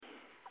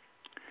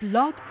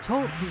Blog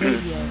Talk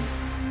Radio.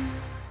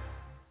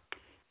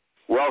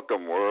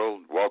 Welcome,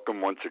 world.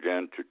 Welcome once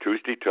again to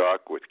Tuesday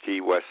Talk with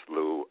Key West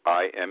Lou.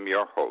 I am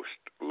your host,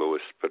 Louis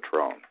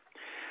Patrone.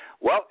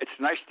 Well, it's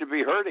nice to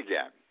be heard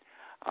again.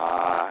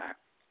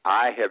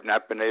 I have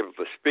not been able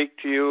to speak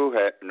to you,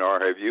 nor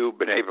have you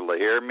been able to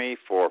hear me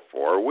for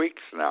 4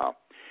 weeks now.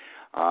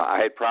 I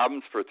had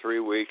problems for 3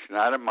 weeks,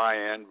 not at my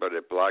end, but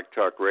at Blog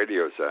Talk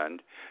Radio's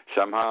end.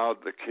 Somehow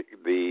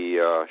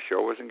the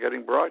show wasn't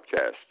getting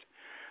broadcast.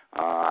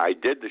 I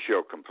did the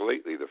show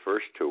completely the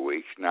first 2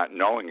 weeks, not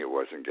knowing it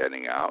wasn't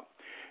getting out.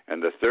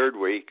 And the third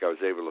week, I was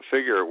able to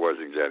figure it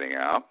wasn't getting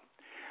out.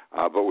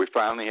 But we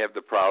finally have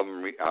the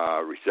problem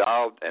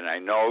resolved, and I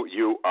know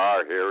you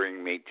are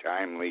hearing me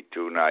timely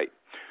tonight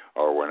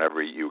or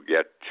whenever you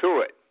get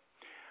to it.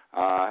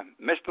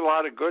 Missed a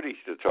lot of goodies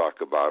to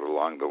talk about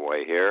along the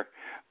way here,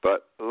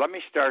 but let me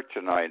start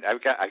tonight. I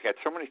got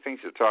so many things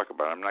to talk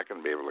about. I'm not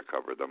going to be able to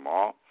cover them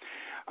all.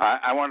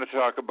 I want to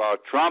talk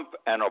about Trump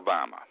and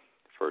Obama.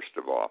 First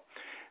of all,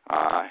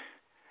 I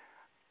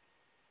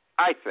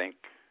think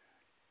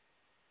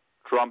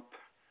Trump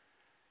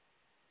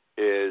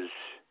is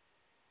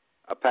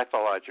a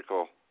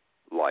pathological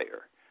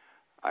liar.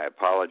 I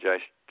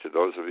apologize to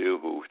those of you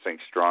who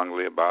think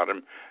strongly about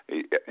him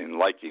in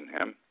liking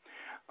him.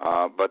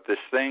 But this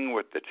thing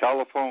with the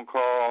telephone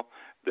call,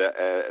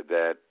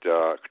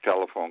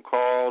 telephone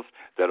calls,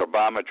 that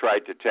Obama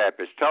tried to tap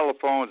his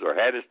telephones or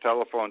had his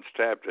telephones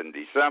tapped in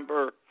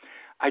December,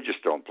 I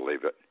just don't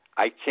believe it.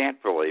 I can't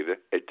believe it.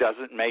 It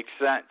doesn't make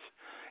sense.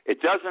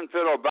 It doesn't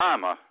fit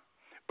Obama,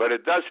 but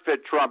it does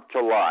fit Trump to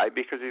lie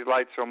because he's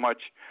lied so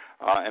much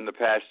in the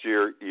past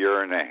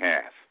year and a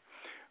half.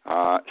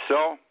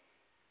 So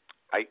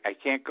I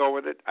can't go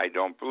with it. I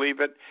don't believe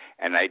it.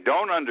 And I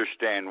don't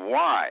understand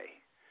why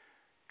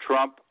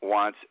Trump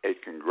wants a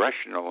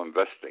congressional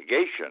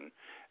investigation,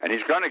 and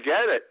he's going to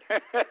get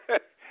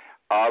it,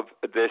 of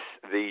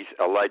these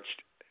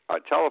alleged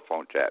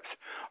telephone taps.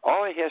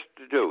 All he has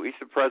to do, he's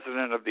the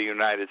president of the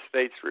United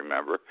States,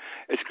 remember,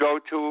 is go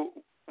to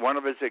one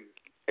of his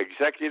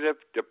executive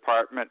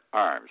department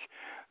arms,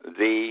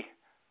 the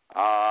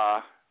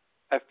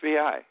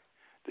FBI,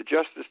 the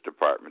Justice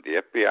Department.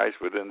 The FBI is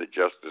within the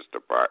Justice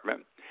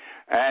Department,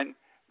 and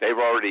they've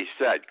already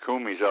said,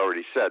 Comey's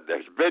already said,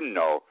 there's been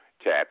no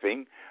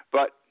tapping,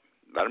 but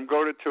let him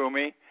go to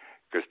Toomey,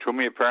 because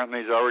Toomey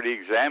apparently has already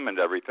examined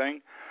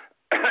everything,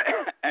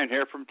 and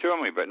hear from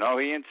Toomey. But no,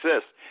 he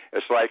insists.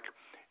 It's like,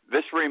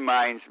 this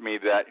reminds me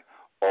that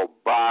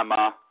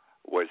Obama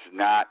was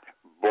not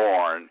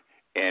born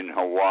in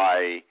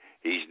Hawaii.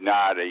 He's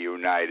not a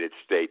United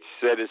States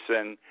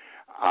citizen.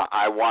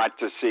 I want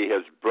to see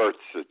his birth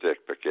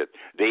certificate,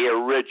 the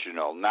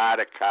original,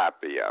 not a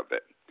copy of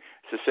it.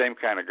 It's the same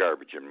kind of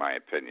garbage, in my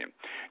opinion.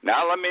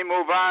 Now let me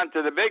move on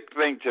to the big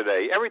thing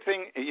today.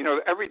 Everything,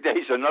 every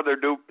day's another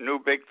new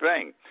big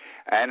thing.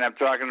 And I'm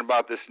talking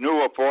about this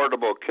new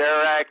Affordable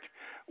Care Act,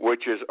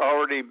 which is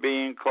already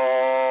being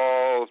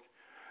called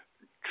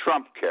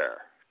Trump Care.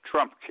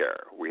 Trump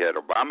Care. We had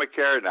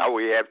Obamacare, now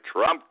we have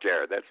Trump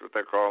Care. That's what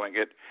they're calling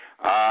it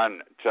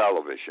on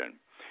television.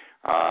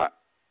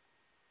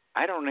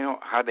 I don't know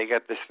how they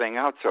got this thing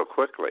out so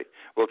quickly.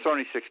 Well, it's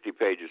only 60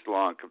 pages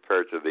long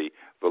compared to the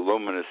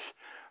voluminous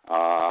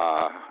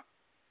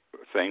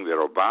thing that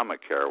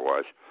Obamacare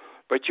was.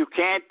 But you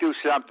can't do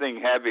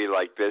something heavy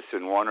like this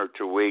in 1 or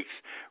 2 weeks.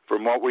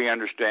 From what we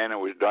understand, it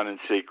was done in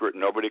secret.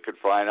 Nobody could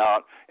find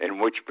out in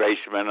which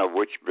basement of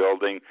which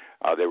building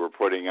they were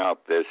putting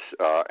out this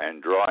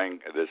and drawing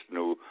this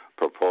new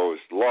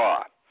proposed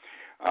law.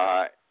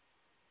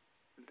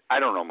 I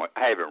don't know much.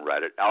 I haven't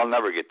read it. I'll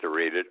never get to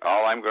read it.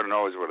 All I'm going to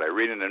know is what I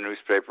read in the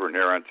newspaper and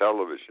hear on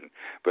television.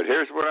 But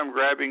here's what I'm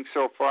grabbing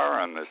so far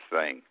on this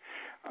thing.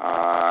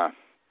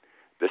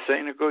 This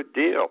ain't a good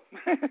deal.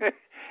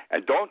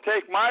 And don't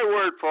take my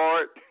word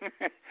for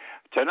it.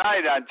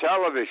 Tonight on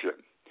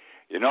television,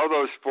 you know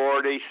those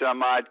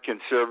 40-some-odd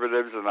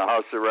conservatives in the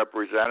House of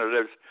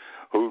Representatives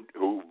who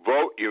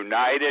vote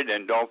united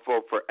and don't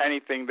vote for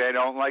anything they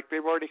don't like?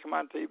 They've already come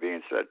on TV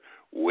and said,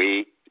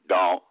 we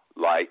don't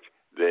like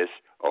this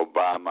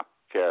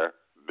Obamacare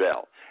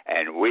bill,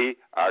 and we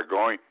are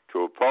going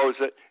to oppose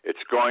it.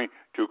 It's going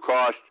to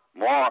cost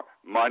more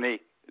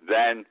money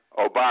than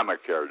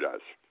Obamacare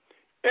does.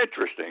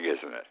 Interesting,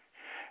 isn't it?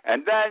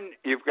 And then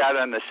you've got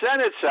on the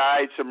Senate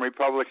side some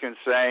Republicans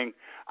saying,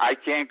 I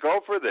can't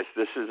go for this.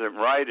 This isn't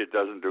right. It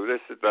doesn't do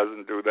this. It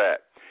doesn't do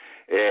that.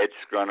 It's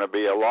going to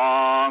be a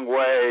long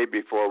way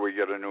before we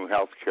get a new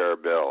health care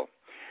bill.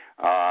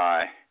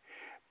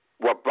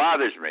 What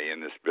bothers me in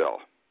this bill,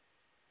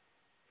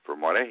 from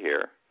what I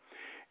hear,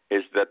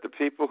 is that the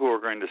people who are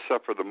going to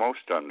suffer the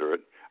most under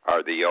it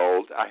are the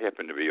old. I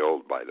happen to be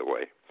old, by the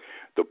way.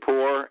 The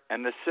poor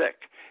and the sick.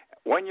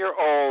 When you're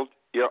old,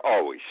 you're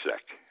always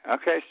sick.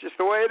 Okay, it's just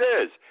the way it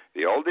is.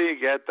 The older you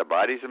get, the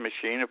body's a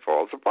machine, it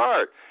falls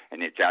apart.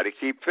 And you got to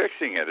keep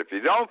fixing it. If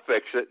you don't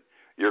fix it,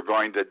 you're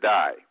going to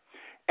die.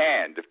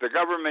 And if the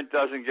government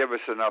doesn't give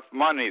us enough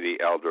money,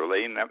 the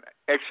elderly, and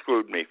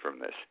exclude me from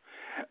this,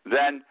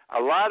 then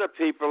a lot of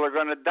people are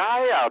going to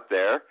die out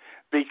there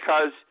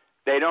because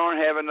they don't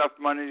have enough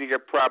money to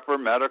get proper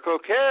medical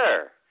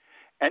care.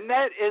 And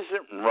that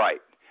isn't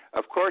right.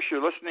 Of course,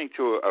 you're listening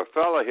to a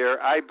fellow here.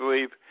 I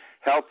believe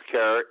health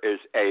care is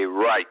a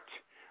right.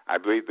 I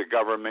believe the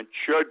government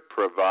should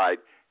provide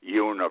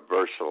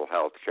universal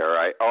health care.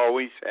 I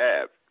always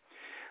have.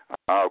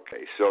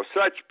 Okay, so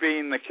such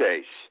being the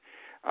case,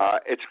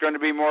 it's going to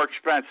be more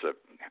expensive.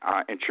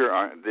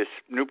 This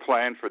new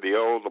plan for the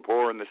old, the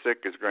poor, and the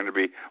sick is going to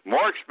be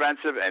more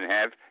expensive and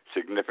have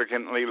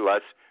significantly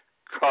less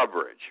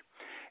coverage.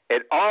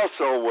 It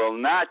also will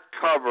not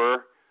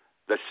cover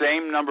the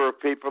same number of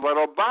people that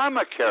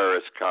Obamacare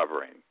is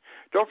covering.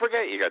 Don't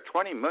forget, you got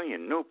 20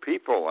 million new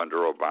people under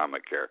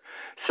Obamacare.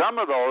 Some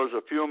of those,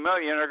 a few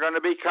million, are going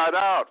to be cut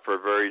out for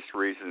various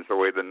reasons, the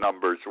way the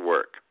numbers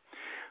work.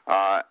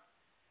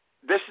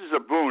 This is a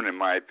boon, in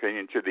my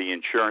opinion, to the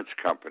insurance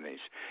companies.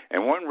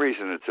 And one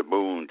reason it's a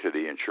boon to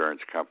the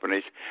insurance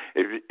companies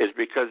is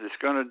because it's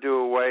going to do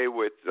away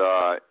with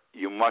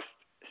you must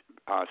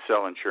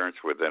sell insurance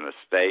within a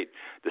state.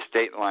 The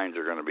state lines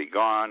are going to be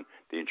gone.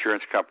 The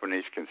insurance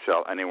companies can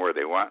sell anywhere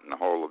they want in the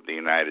whole of the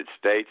United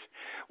States,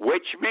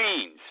 which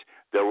means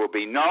there will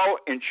be no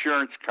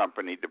insurance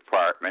company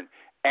department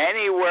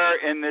anywhere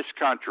in this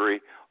country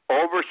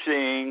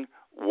overseeing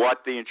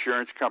what the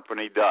insurance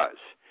company does.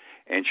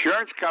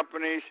 Insurance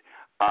companies,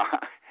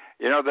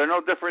 they're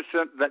no different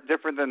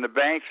than the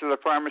banks or the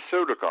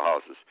pharmaceutical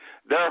houses.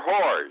 They're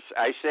whores.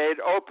 I say it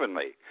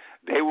openly.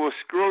 They will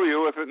screw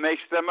you if it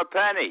makes them a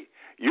penny.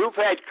 You've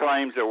had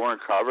claims that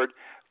weren't covered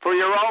for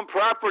your own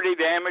property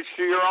damage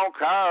to your own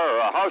car or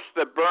a house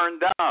that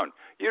burned down.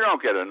 You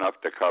don't get enough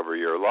to cover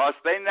your loss.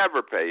 They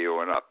never pay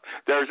you enough.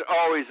 There's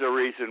always a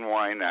reason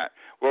why not.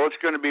 Well, it's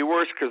going to be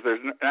worse because there's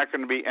not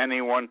going to be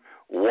anyone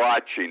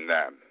watching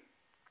them.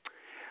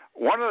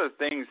 One of the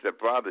things that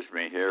bothers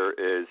me here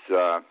is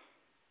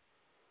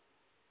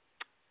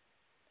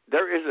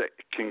there is a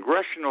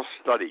congressional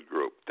study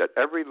group that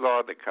every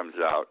law that comes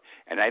out,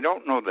 and I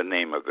don't know the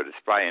name of it, it's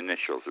by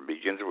initials, it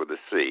begins with a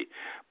C,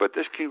 but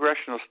this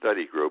congressional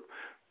study group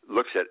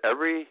looks at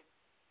every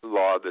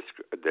law that's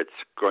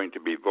going to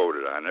be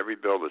voted on, every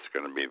bill that's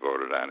going to be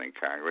voted on in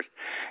Congress,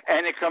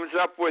 and it comes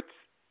up with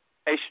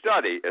a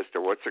study as to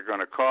what's it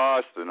going to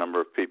cost, the number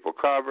of people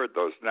covered,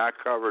 those not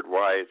covered,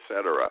 why,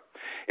 etc.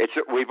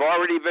 We've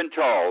already been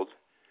told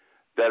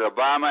that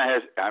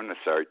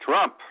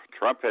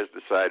Trump has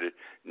decided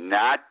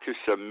not to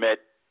submit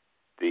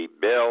the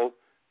bill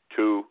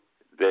to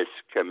this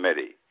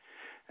committee.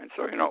 And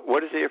so,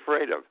 what is he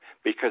afraid of?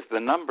 Because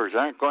the numbers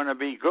aren't going to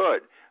be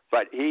good.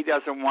 But he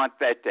doesn't want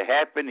that to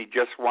happen. He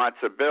just wants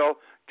a bill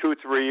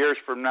 2-3 years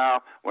from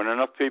now when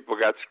enough people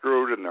got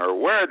screwed and they're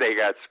aware they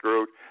got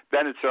screwed,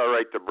 then it's all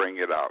right to bring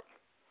it out.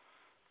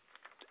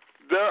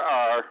 There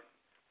are,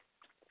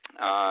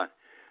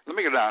 let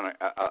me go down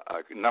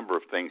a number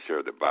of things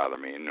here that bother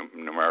me in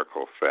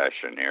numerical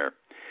fashion here.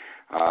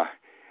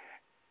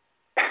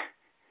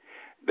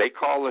 They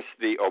call this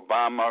the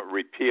Obama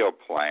repeal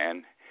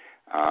plan.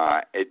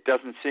 It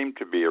doesn't seem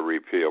to be a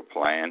repeal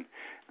plan.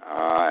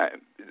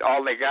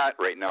 All they got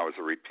right now is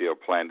a repeal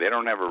plan. They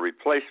don't have a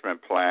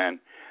replacement plan.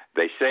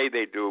 They say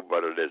they do,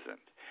 but it isn't.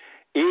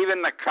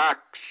 Even the Koch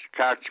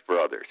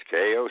brothers,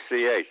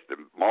 KOCH, the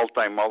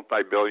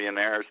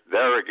multi-billionaires,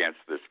 they're against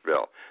this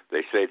bill.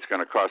 They say it's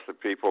going to cost the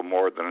people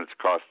more than it's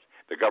cost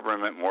the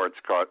government more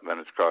than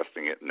it's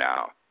costing it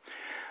now.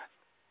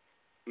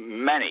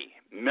 Many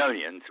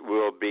millions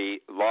will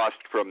be lost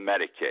from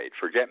Medicaid.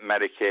 Forget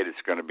Medicaid,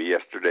 it's going to be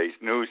yesterday's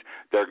news.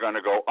 They're going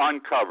to go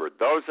uncovered.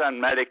 Those on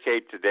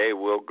Medicaid today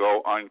will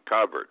go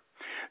uncovered.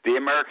 The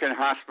American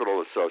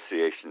Hospital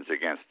Association's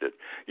against it.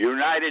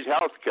 United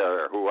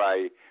Healthcare,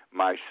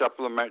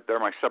 they're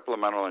my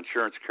supplemental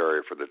insurance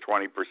carrier for the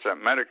 20%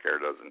 Medicare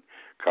doesn't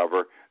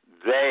cover,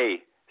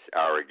 they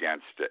are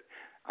against it.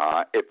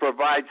 It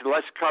provides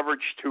less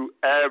coverage to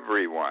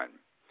everyone.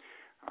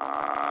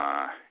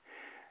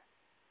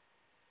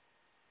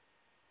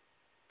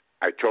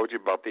 I told you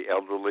about the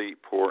elderly,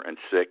 poor, and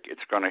sick.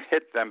 It's going to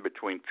hit them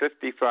between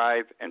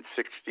 55 and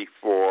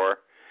 64.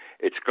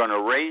 It's going to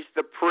raise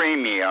the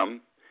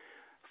premium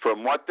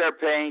from what they're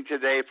paying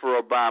today for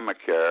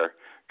Obamacare.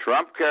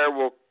 Trump Care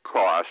will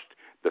cost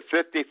the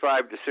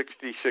 55 to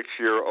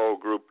 66-year-old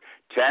group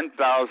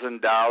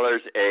 $10,000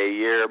 a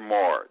year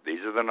more.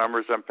 These are the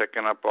numbers I'm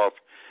picking up off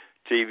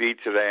TV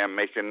today. I'm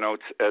making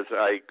notes as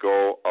I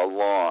go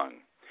along.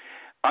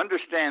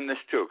 Understand this,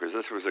 too, because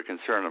this was a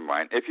concern of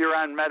mine. If you're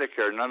on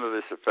Medicare, none of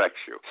this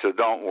affects you, so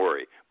don't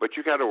worry. But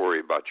you got to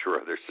worry about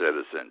your other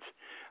citizens.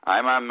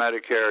 I'm on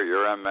Medicare,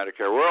 you're on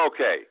Medicare. We're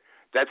okay.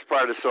 That's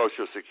part of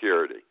Social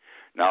Security.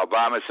 Now,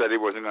 Obama said he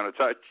wasn't going to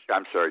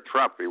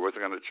Trump, he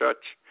wasn't going to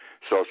touch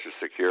Social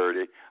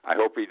Security. I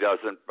hope he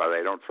doesn't, but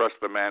I don't trust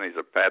the man. He's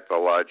a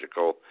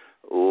pathological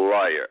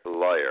liar.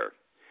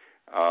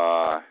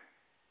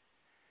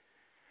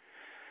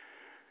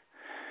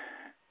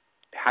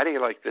 How do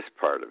you like this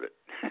part of it?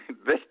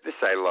 This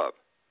I love.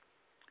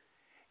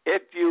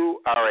 if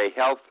you are a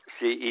health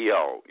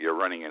CEO, you're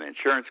running an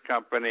insurance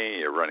company,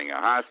 you're running a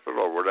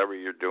hospital, or whatever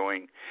you're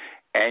doing,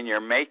 and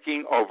you're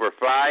making over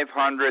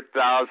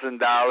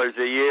 $500,000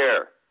 a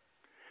year.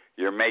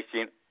 You're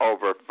making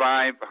over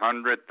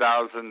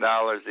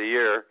 $500,000 a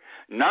year.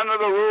 None of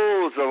the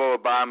rules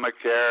of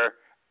Obamacare,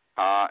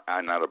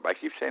 I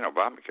keep saying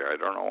Obamacare, I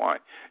don't know why,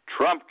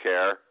 Trump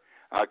care,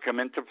 come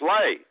into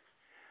play.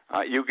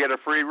 You get a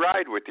free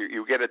ride with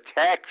you get a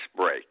tax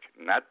break,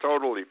 not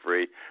totally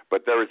free,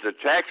 but there is a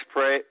tax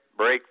break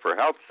for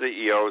health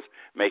CEOs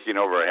making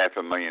over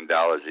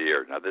 $500,000 a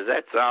year. Now, does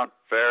that sound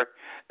fair?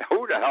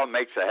 Who the hell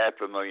makes $500,000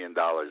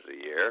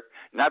 a year?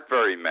 Not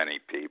very many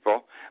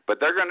people, but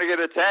they're going to get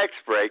a tax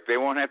break. They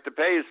won't have to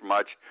pay as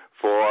much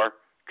for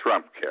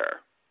Trump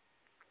care.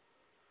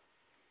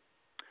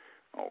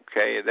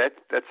 Okay,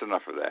 that's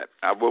enough of that.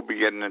 I will be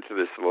getting into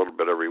this a little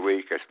bit every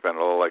week. I spent a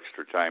little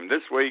extra time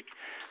this week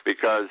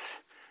because,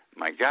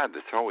 my God,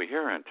 that's all we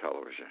hear on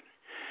television.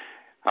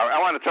 I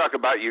want to talk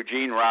about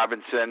Eugene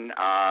Robinson.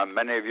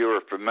 Many of you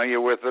are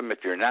familiar with him. If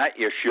you're not,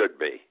 you should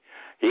be.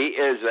 He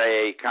is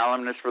a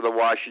columnist for the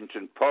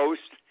Washington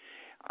Post.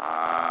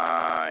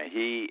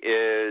 He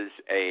is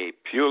a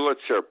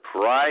Pulitzer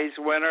Prize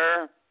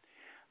winner.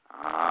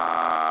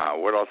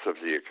 What else has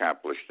he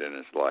accomplished in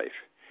his life?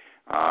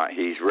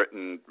 He's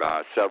written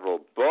several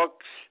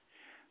books,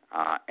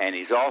 and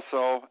he's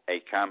also a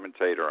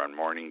commentator on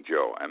Morning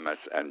Joe,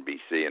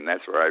 MSNBC, and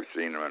that's where I've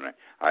seen him, and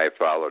I have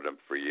followed him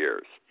for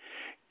years.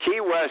 Key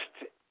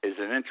West is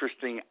an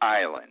interesting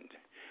island.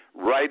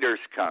 Writers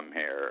come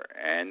here,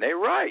 and they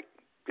write.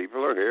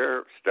 People are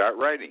here, start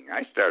writing.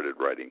 I started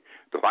writing,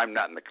 though I'm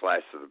not in the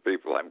class of the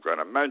people I'm going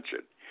to mention.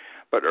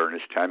 But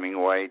Ernest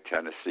Hemingway,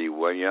 Tennessee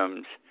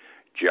Williams,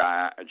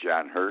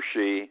 John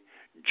Hershey,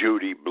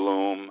 Judy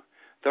Blume,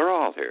 they're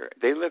all here.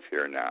 They live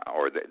here now,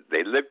 or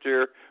they lived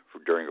here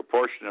during a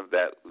portion of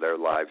their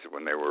lives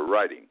when they were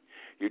writing.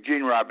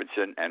 Eugene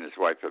Robinson and his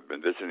wife have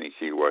been visiting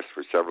Key West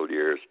for several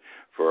years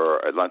for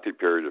a lengthy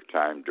period of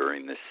time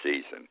during this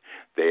season.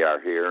 They are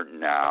here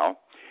now,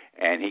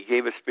 and he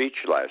gave a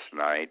speech last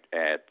night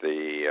at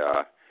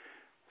the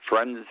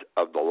Friends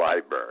of the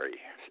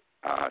Library,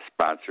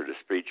 sponsored a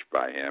speech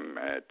by him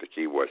at the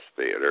Key West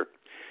Theater.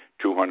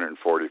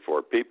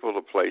 244 people,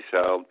 the place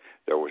held.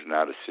 There was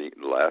not a seat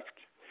left.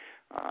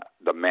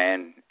 The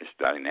man is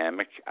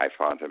dynamic. I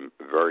found him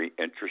very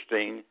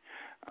interesting.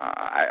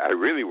 I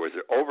really was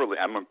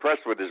I'm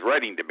impressed with his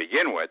writing to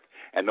begin with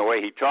and the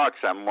way he talks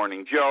on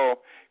Morning Joe,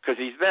 because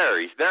he's there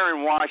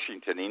in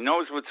Washington. He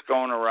knows what's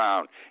going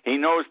around. He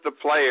knows the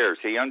players.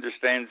 He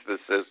understands the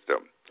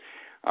system.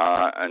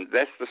 And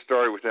that's the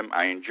story with him.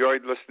 I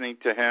enjoyed listening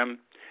to him.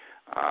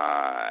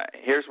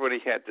 Here's what he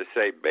had to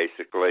say,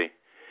 basically.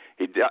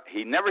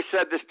 He never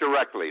said this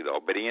directly, though,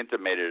 but he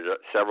intimated it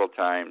several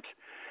times.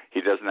 He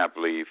does not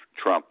believe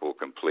Trump will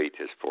complete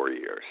his 4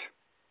 years.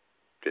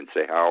 Didn't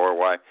say how or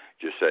why,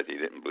 just said he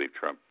didn't believe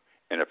Trump.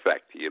 In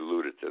effect, he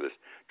alluded to this.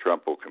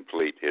 Trump will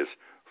complete his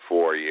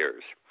 4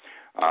 years.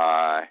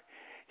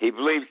 He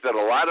believes that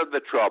a lot of the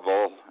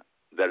trouble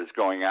that is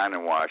going on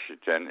in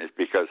Washington is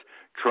because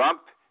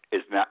Trump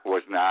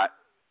was not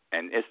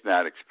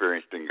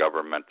experienced in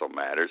governmental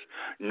matters,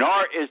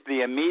 nor is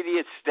the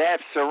immediate staff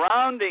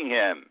surrounding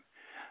him.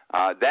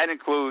 That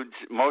includes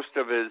most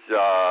of his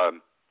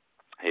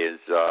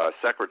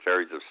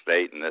secretaries of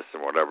state and this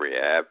and whatever you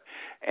have,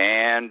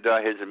 and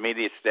his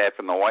immediate staff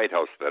in the White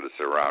House that is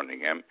surrounding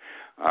him,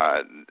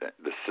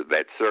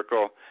 that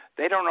circle.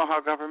 They don't know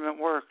how government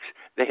works.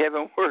 They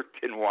haven't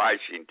worked in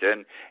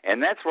Washington,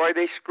 and that's why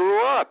they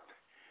screw up.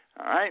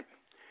 All right?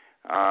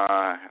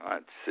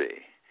 Let's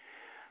see.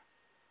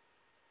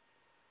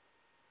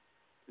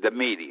 The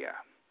media.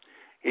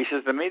 He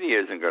says the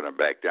media isn't going to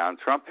back down.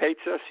 Trump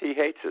hates us. He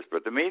hates us.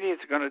 But the media is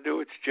going to do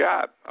its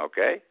job,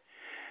 okay?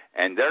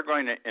 And they're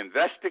going to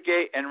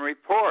investigate and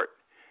report.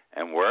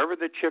 And wherever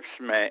the chips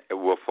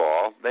will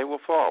fall, they will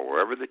fall.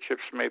 Wherever the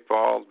chips may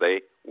fall,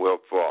 they will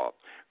fall.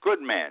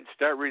 Good man.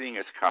 Start reading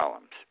his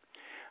columns.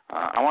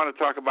 I want to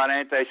talk about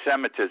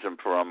anti-Semitism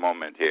for a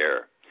moment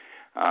here.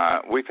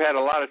 We've had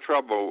a lot of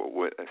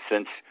trouble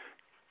since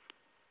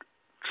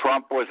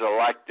Trump was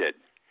elected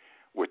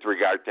with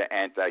regard to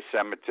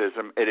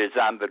anti-Semitism. It is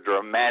on the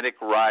dramatic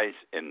rise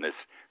in this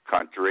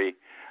country.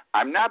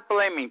 I'm not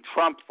blaming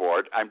Trump for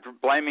it. I'm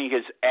blaming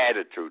his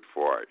attitude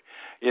for it.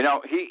 You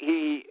know,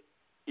 he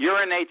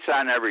urinates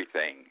on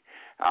everything.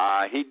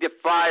 He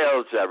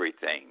defiles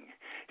everything.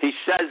 He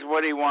says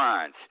what he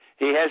wants.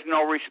 He has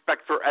no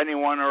respect for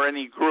anyone or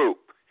any group.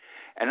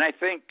 And I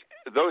think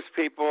those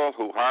people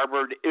who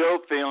harbored ill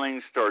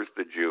feelings towards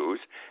the Jews,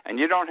 and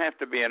you don't have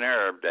to be an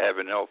Arab to have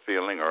an ill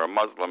feeling or a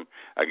Muslim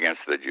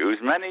against the Jews.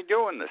 Many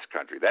do in this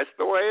country. That's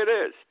the way it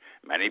is.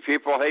 Many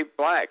people hate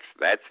blacks.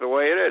 That's the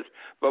way it is.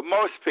 But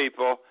most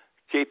people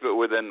keep it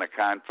within the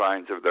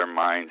confines of their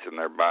minds and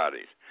their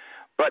bodies.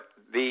 But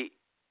the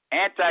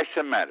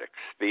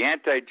anti-Semitics, the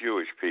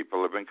anti-Jewish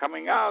people, have been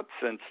coming out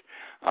since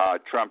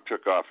Trump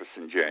took office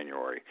in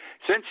January.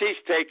 Since he's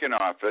taken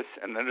office,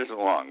 and that isn't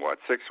long,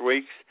 6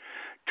 weeks?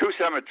 2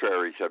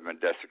 cemeteries have been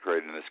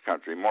desecrated in this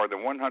country. More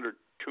than 100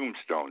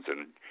 tombstones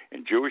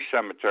in Jewish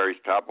cemeteries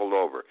toppled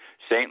over.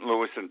 St.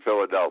 Louis and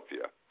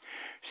Philadelphia.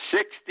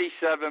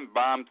 67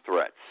 bomb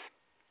threats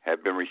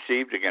have been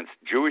received against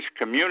Jewish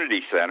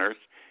community centers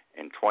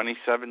in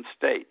 27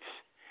 states.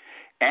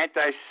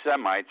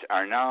 Anti-Semites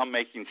are now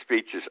making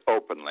speeches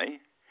openly,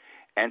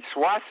 and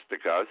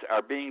swastikas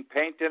are being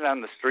painted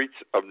on the streets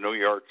of New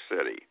York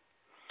City.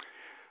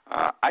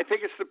 I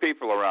think it's the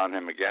people around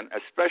him again,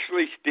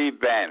 especially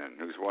Steve Bannon,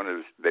 who's one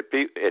of the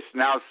people. It's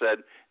now said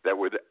that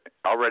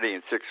already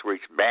in 6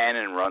 weeks,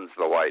 Bannon runs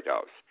the White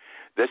House.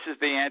 This is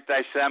the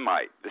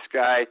anti-Semite. This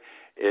guy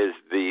is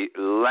the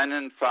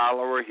Lenin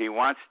follower. He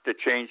wants to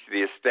change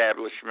the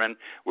establishment,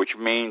 which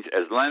means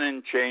as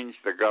Lenin changed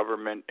the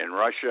government in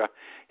Russia,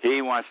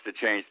 he wants to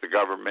change the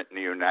government in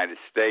the United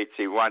States.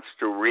 He wants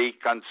to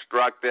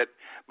reconstruct it,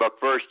 but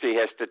first he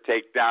has to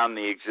take down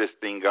the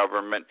existing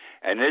government.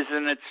 And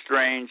isn't it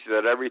strange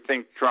that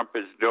everything Trump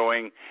is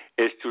doing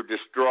is to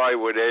destroy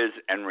what is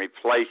and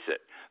replace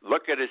it?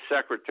 Look at his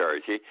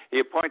secretaries. He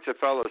appoints a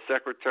fellow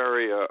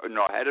secretary,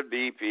 head of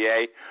the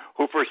EPA,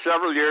 who for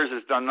several years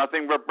has done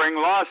nothing but bring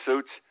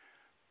lawsuits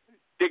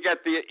to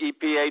get the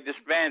EPA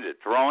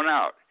disbanded, thrown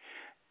out.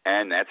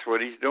 And that's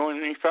what he's doing,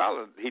 and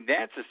he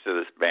dances to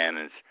this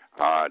Bannon's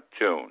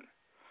tune.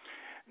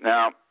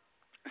 Now,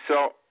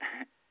 so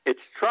it's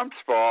Trump's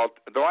fault,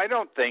 though I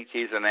don't think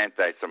he's an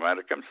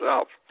anti-Semitic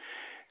himself.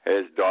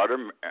 His daughter,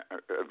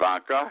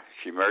 Ivanka,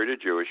 she married a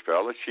Jewish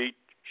fellow. She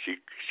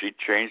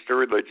changed her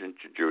religion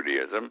to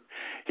Judaism.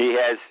 He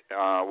has,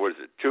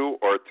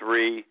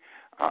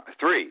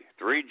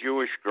 three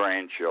Jewish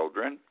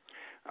grandchildren.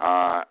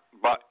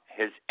 But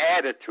his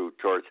attitude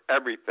towards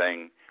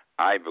everything,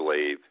 I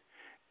believe,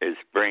 has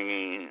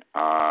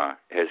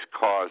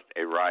caused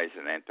a rise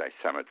in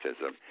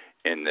anti-Semitism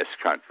in this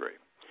country.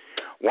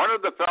 One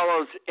of the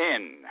fellows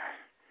in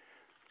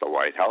the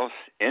White House,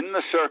 in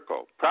the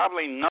circle,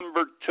 probably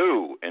number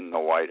 2 in the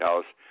White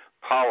House,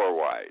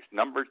 power-wise,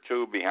 number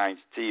 2 behind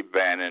Steve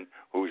Bannon,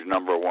 who's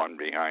number 1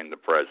 behind the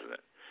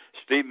president.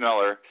 Stephen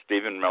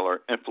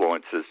Miller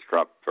influences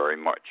Trump very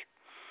much.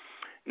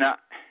 Now,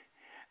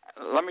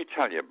 let me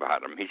tell you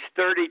about him. He's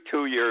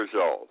 32 years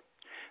old.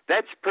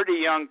 That's pretty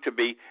young to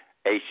be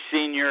a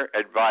senior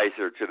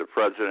advisor to the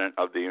President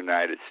of the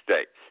United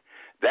States.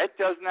 That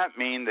does not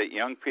mean that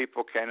young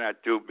people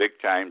cannot do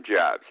big-time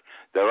jobs.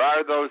 There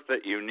are those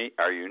that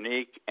are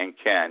unique and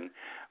can,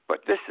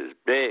 but this is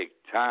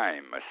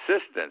big-time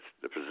assistance,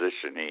 the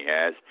position he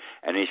has,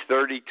 and he's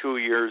 32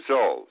 years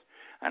old.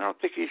 I don't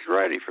think he's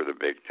ready for the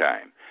big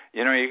time.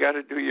 You got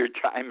to do your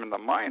time in the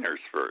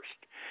minors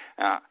first.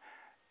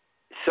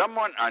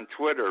 Someone on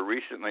Twitter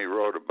recently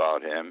wrote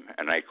about him,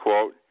 and I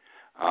quote,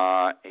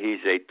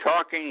 he's a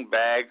talking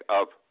bag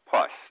of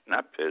pus,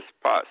 not piss,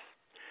 pus.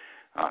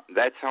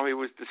 That's how he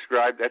was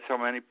described. That's how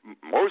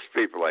most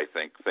people, I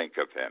think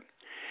of him.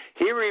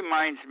 He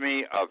reminds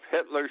me of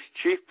Hitler's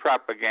chief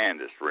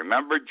propagandist.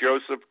 Remember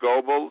Joseph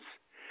Goebbels?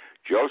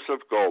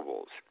 Joseph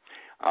Goebbels.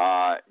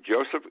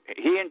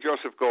 He and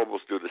Joseph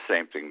Goebbels do the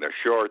same thing. They're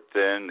short,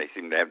 thin. They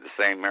seem to have the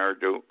same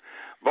hairdo.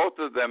 Both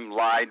of them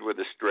lied with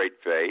a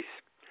straight face.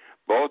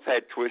 Both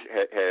had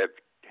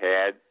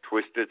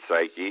twisted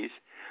psyches.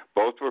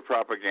 Both were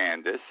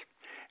propagandists.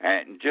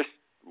 And just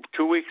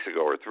 2 weeks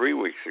ago or 3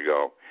 weeks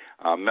ago,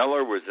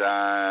 Miller was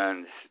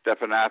on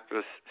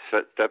Stephanopoulos'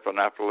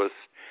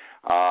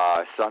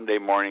 Sunday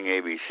morning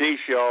ABC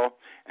show,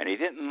 and he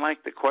didn't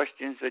like the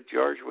questions that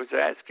George was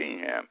asking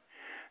him.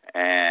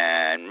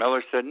 And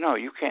Miller said, no,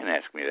 you can't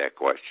ask me that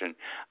question.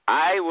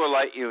 I will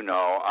let you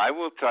know. I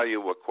will tell you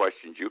what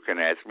questions you can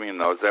ask me, and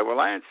those I will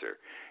answer.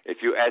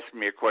 If you ask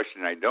me a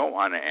question I don't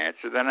want to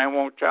answer, then I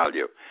won't tell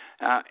you.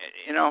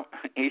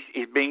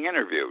 He's being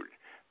interviewed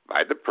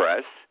by the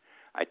press.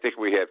 I think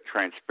we have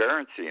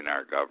transparency in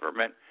our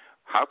government.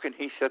 How can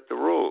he set the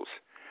rules?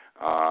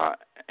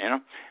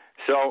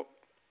 So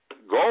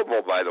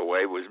Goebel, by the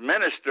way, was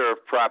Minister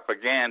of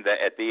Propaganda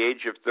at the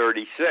age of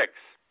 36.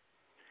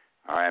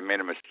 I made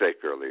a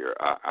mistake earlier.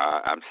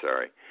 I'm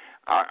sorry.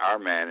 Our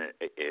man,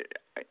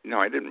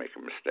 I didn't make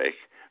a mistake.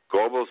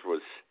 Goebbels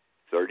was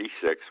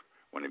 36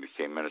 when he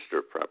became Minister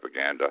of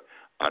Propaganda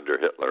under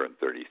Hitler in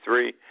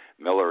 33.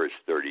 Miller is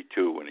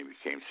 32 when he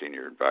became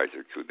senior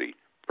advisor to the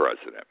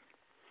president.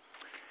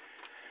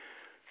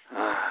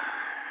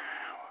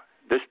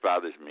 This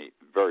bothers me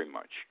very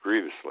much,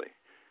 grievously.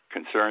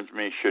 Concerns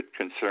me, should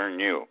concern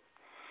you.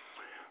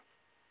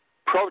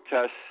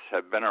 Protests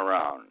have been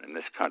around in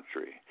this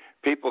country.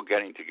 People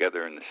getting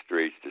together in the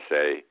streets to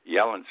say,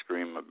 yell and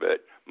scream a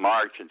bit,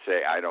 march and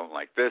say, I don't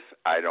like this,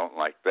 I don't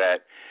like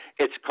that.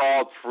 It's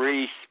called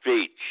free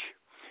speech.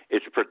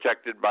 It's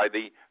protected by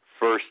the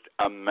First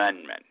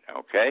Amendment,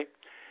 okay?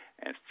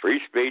 And free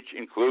speech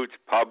includes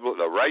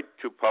the right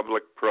to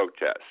public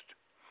protest.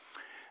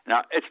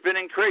 Now, it's been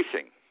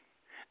increasing.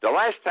 The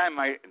last time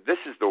this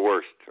is the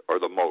worst, or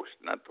the most,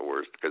 not the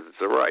worst, because it's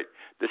all right.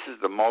 This is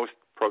the most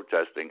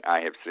protesting I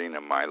have seen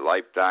in my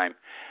lifetime.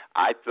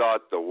 I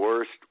thought the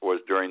worst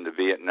was during the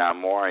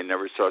Vietnam War. I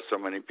never saw so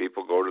many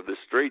people go to the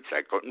streets.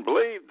 I couldn't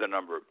believe the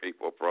number of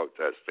people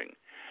protesting.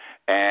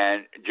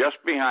 And just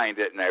behind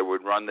it, and I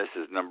would run this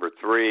as number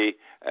 3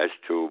 as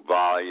to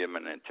volume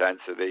and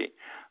intensity,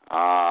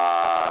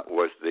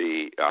 was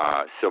the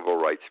civil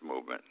rights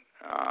movement.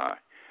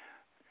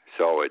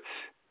 So it's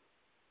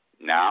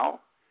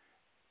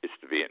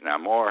the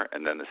Vietnam War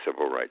and then the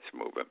civil rights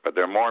movement. But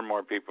there are more and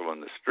more people in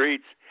the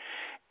streets,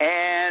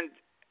 and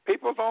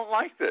people don't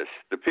like this.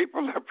 The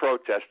people that are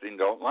protesting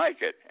don't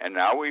like it. And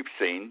now we've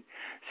seen,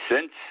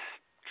 since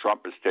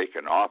Trump has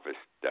taken office,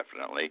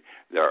 definitely,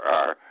 there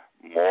are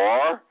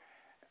more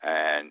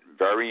and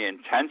very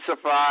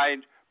intensified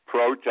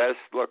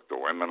protests. Look, the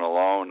women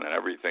alone and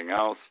everything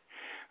else.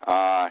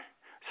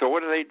 So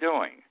what are they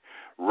doing?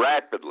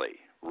 Rapidly,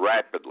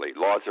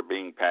 laws are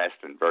being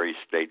passed in various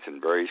states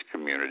and various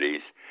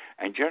communities,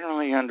 and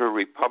generally under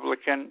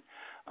Republican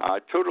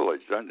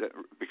tutelage,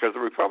 because the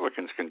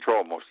Republicans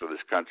control most of this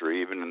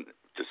country, even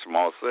to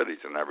small cities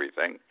and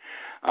everything.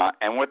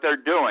 And what they're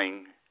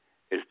doing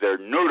is they're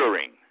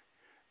neutering.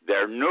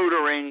 They're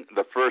neutering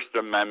the First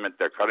Amendment.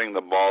 They're cutting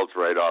the balls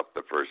right off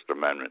the First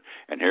Amendment.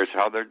 And here's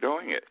how they're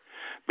doing it.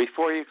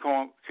 Before you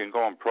can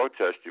go and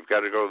protest, you've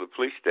got to go to the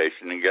police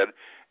station and get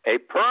a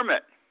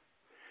permit.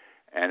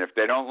 And if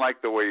they don't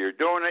like the way you're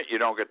doing it, you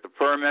don't get the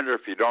permit. Or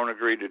if you don't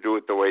agree to do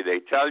it the way they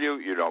tell you,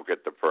 you don't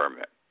get the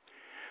permit.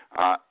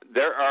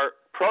 There are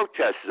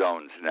protest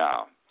zones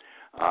now.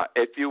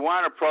 If you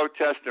want to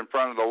protest in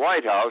front of the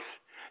White House,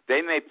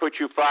 they may put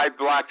you 5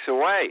 blocks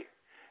away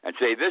and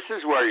say, this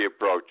is where you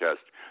protest.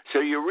 So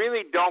you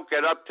really don't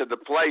get up to the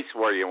place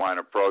where you want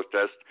to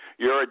protest.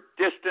 You're a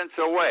distance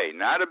away,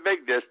 not a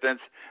big distance,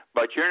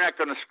 but you're not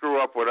going to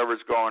screw up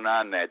whatever's going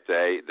on that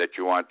day that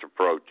you want to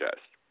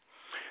protest.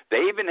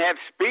 They even have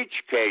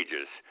speech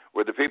cages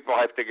where the people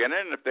have to get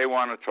in if they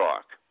want to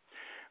talk.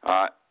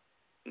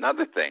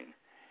 Another thing,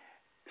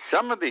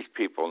 some of these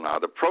people now,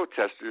 the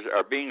protesters,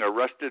 are being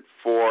arrested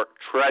for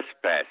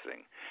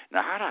trespassing.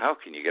 Now, how the hell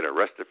can you get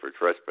arrested for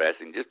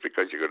trespassing just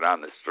because you go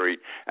down the street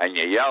and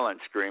you yell and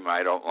scream,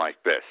 I don't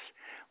like this?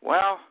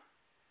 Well,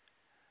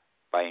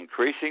 by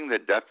increasing the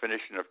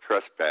definition of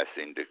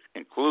trespassing to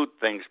include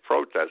things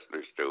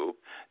protesters do,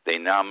 they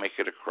now make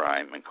it a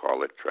crime and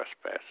call it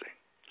trespassing.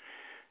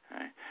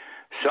 Right?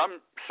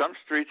 Some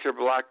streets are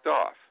blocked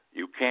off.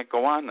 You can't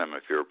go on them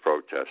if you're a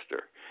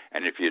protester.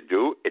 And if you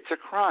do, it's a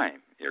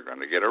crime. You're going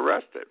to get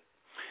arrested.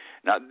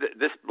 Now,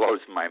 this blows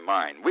my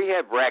mind. We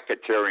have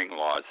racketeering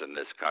laws in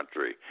this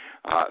country,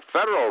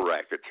 federal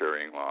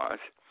racketeering laws,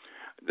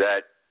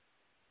 that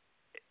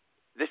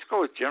this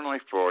goes generally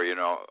for,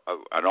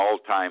 an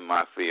old-time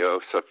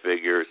mafioso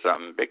figure or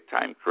something,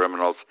 big-time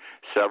criminals,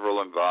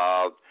 several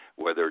involved,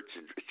 whether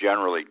it's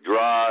generally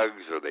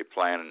drugs or they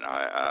plan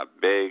a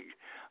big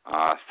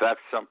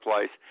theft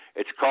someplace.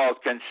 It's called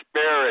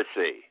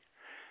conspiracy.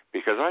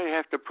 Because all you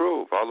have to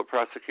prove, all the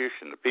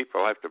prosecution, the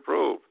people have to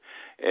prove,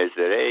 is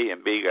that A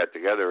and B got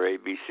together, A,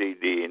 B, C,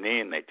 D, and E,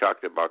 and they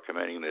talked about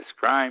committing this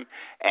crime,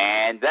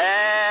 and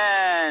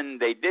then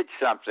they did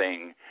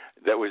something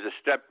that was a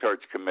step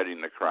towards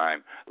committing the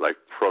crime, like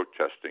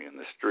protesting in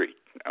the street,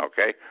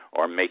 okay,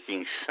 or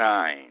making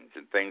signs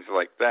and things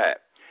like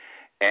that.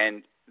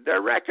 And there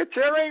are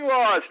racketeering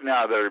laws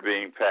now that are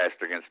being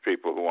passed against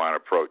people who want to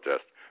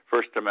protest.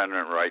 First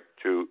Amendment right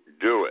to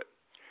do it.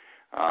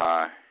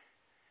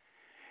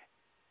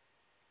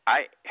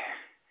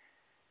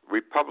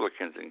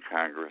 Republicans in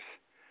Congress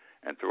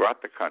and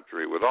throughout the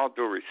country, with all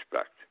due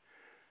respect,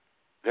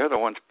 they're the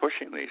ones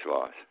pushing these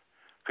laws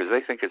because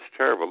they think it's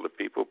terrible that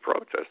people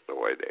protest the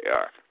way they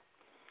are.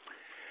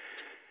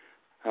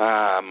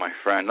 My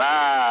friend,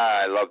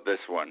 I love this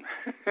one.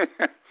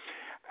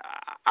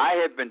 I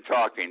have been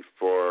talking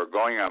for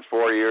going on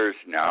 4 years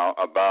now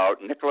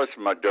about Nicolas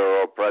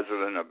Maduro,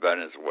 president of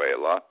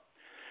Venezuela.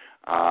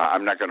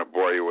 I'm not going to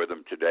bore you with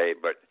him today,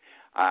 but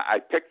I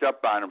picked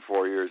up on him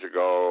 4 years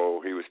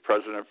ago. He was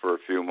president for a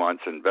few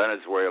months, and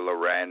Venezuela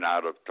ran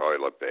out of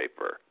toilet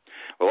paper.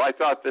 Well, I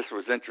thought this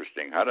was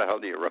interesting. How the hell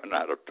do you run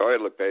out of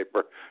toilet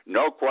paper?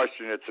 No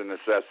question, it's a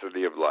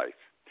necessity of life.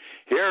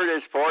 Here it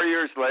is 4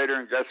 years later,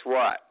 and guess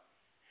what?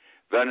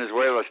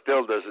 Venezuela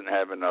still doesn't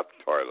have enough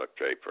toilet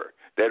paper.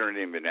 They don't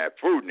even have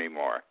food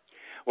anymore.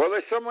 Well,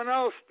 there's someone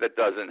else that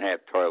doesn't have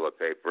toilet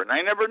paper, and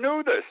I never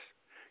knew this.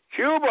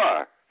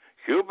 Cuba.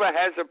 Cuba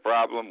has a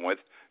problem with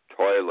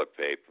toilet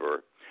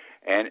paper.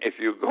 And if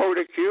you go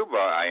to Cuba,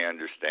 I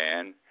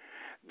understand,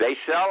 they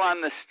sell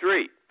on the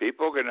street.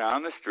 People go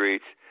down the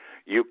streets.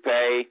 You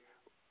pay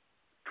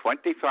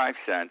 25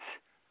 cents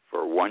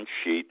for one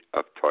sheet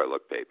of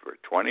toilet paper.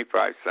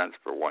 25 cents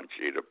for one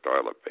sheet of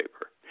toilet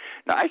paper.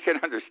 Now, I can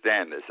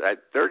understand this.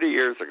 30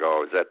 years ago, I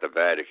was at the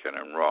Vatican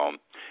in Rome.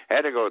 I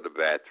had to go to the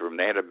bathroom.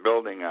 They had a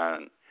building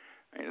on,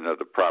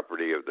 the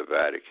property of the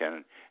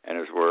Vatican, and it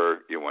was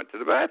where you went to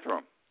the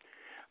bathroom.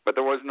 But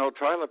there was no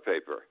toilet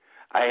paper.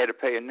 I had to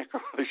pay a nickel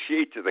a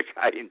sheet to the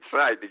guy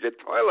inside to get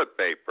toilet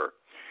paper.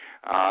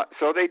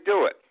 So they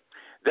do it.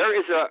 There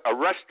is a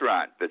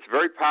restaurant that's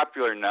very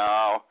popular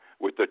now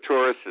with the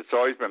tourists. It's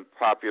always been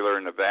popular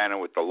in Havana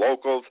with the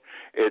locals.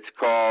 It's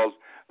called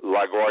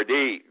La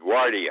Guardia.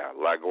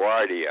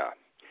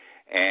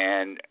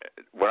 And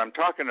what I'm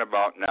talking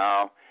about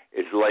now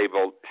is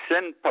labeled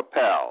Sin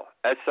Papel,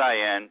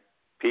 Sinpapel,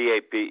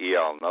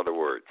 in other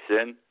words,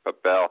 Sin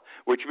Papel,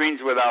 which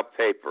means without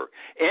paper.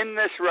 In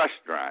this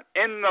restaurant,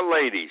 in the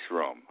ladies'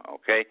 room,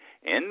 okay,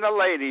 in the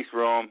ladies'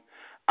 room,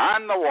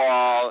 on the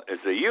wall is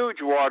a huge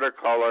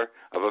watercolor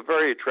of a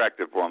very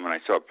attractive woman. I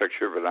saw a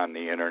picture of it on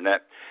the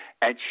internet.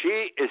 And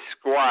she is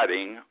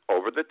squatting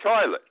over the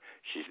toilet.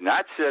 She's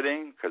not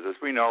sitting, because as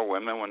we know,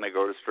 women, when they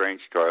go to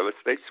strange toilets,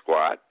 they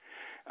squat.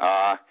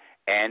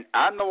 And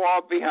on the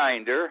wall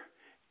behind her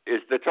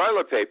is the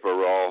toilet paper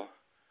roll,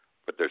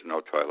 but there's no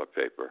toilet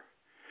paper.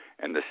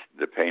 And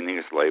the painting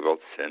is labeled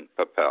Sin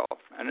Papel,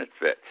 and it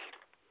fits.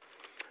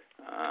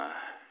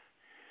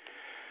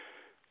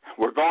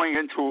 We're going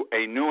into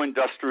a new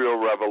industrial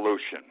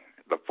revolution.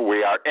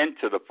 We are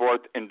into the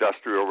fourth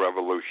industrial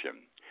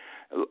revolution.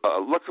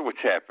 Look at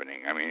what's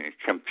happening. I mean,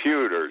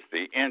 computers,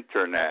 the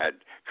internet,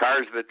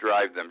 cars that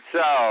drive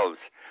themselves,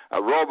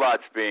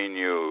 robots being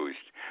used.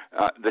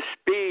 The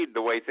speed,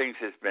 the way things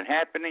has been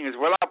happening is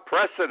without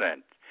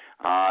precedent.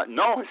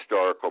 No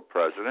historical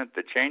precedent.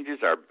 The changes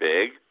are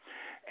big,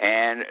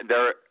 and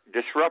they're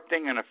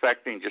disrupting and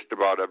affecting just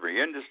about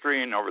every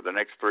industry. And over the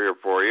next 3 or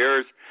 4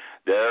 years,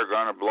 they're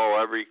going to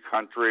blow every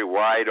country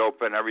wide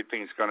open.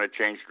 Everything's going to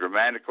change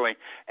dramatically.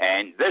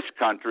 And this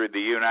country, the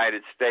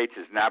United States,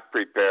 is not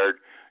prepared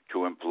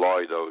to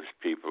employ those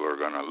people who are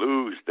going to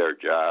lose their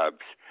jobs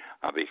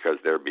because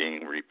they're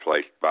being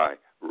replaced by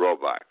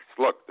robots.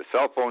 Look, the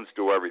cell phones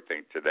do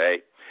everything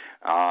today.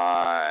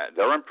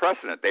 They're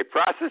unprecedented. They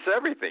process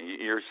everything.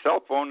 Your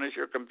cell phone is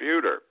your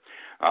computer.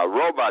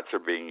 Robots are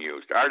being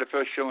used.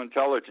 Artificial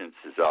intelligence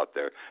is out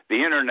there.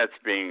 The Internet's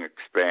being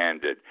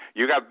expanded.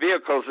 You got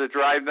vehicles that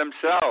drive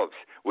themselves.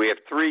 We have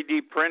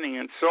 3D printing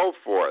and so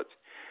forth.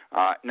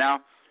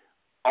 Now,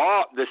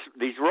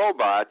 these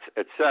robots,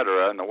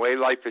 etc., and the way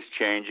life is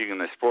changing in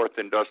this fourth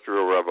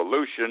industrial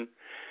revolution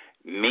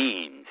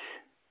means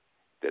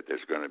that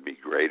there's going to be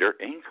greater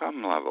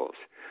income levels.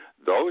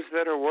 Those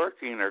that are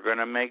working are going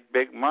to make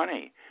big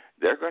money.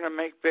 They're going to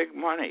make big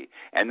money,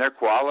 and their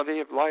quality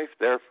of life,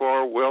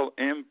 therefore, will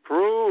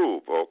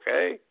improve,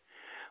 okay?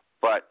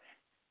 But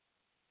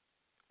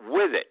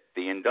with it,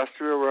 the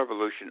Industrial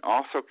Revolution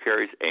also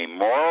carries a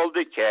moral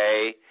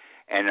decay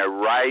and a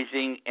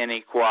rising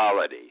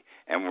inequality,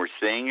 and we're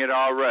seeing it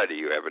already.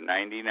 You have a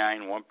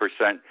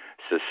 99.1%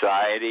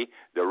 society.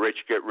 The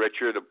rich get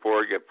richer, the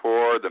poor get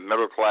poorer, the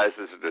middle class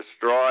is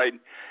destroyed,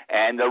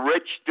 and the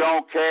rich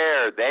don't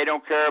care. They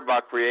don't care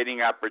about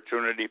creating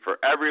opportunity for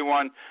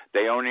everyone.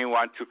 They only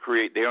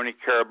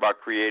care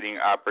about creating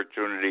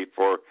opportunity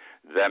for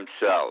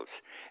themselves.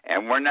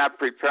 And we're not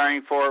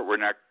preparing for it. We're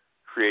not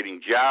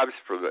creating jobs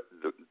for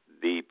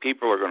the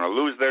people who are going to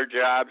lose their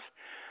jobs.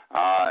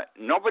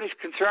 Nobody's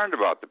concerned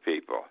about the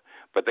people.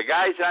 But the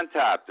guys on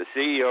top, the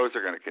CEOs,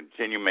 are going to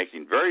continue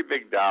making very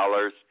big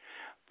dollars,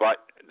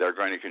 but they're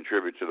going to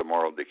contribute to the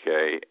moral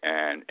decay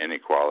and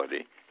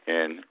inequality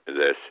in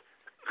this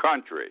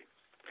country.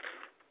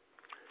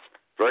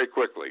 Very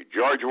quickly,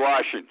 George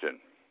Washington.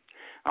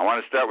 I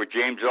want to start with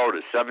James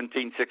Otis,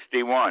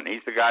 1761.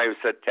 He's the guy who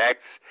said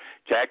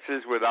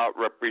taxes without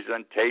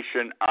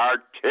representation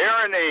are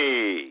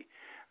tyranny.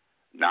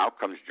 Now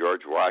comes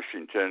George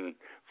Washington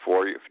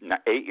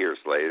 8 years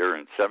later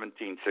in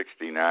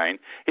 1769.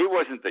 He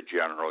wasn't the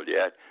general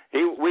yet.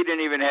 We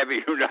didn't even have a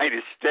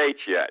United States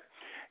yet.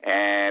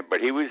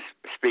 But he was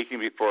speaking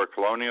before a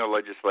colonial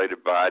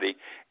legislative body,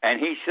 and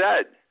he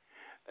said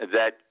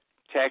that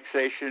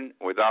taxation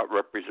without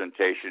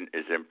representation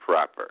is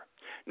improper.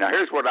 Now,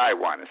 here's what I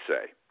want to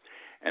say,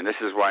 and this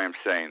is why I'm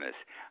saying this.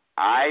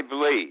 I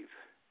believe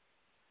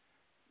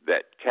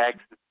that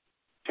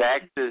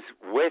taxes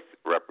with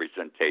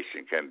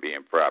representation can be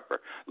improper.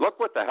 Look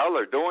what the hell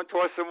they're doing to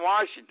us in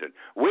Washington.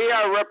 We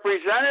are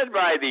represented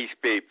by these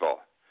people,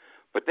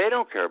 but they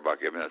don't care about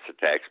giving us a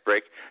tax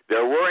break.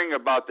 They're worrying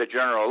about the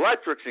General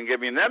Electrics and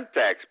giving them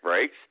tax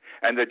breaks,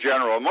 and the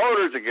General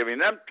Motors and giving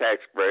them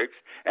tax breaks,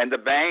 and the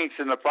banks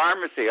and the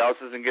pharmacy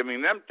houses and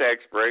giving them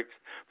tax breaks,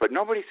 but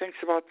nobody thinks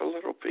about the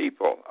little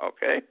people,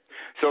 okay?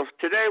 So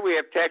today we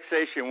have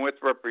taxation with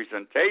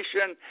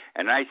representation,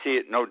 and I see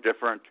it no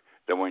different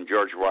than when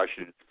George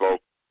Washington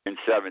spoke in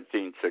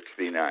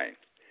 1769.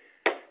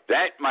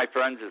 That, my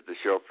friends, is the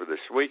show for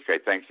this week. I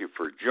thank you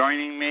for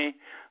joining me.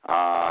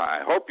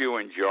 I hope you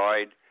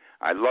enjoyed.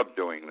 I love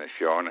doing this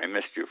show, and I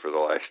missed you for the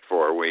last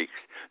 4 weeks.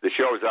 The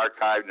show is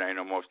archived, and I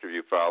know most of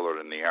you follow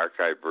it in the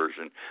archived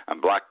version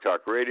on Black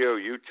Talk Radio,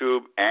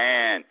 YouTube,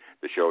 and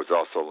the show is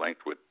also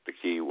linked with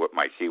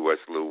my Key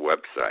West Lou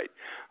website.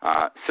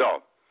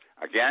 So,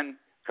 again,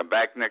 come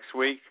back next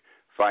week.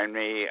 Find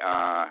me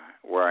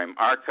where I'm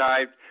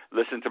archived.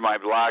 Listen to my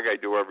blog I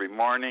do every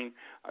morning,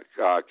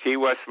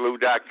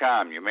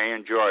 keywestlou.com. You may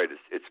enjoy it.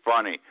 It's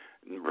funny.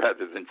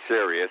 rather than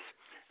serious,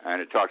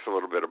 and it talks a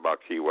little bit about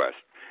Key West.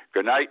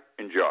 Good night.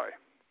 Enjoy.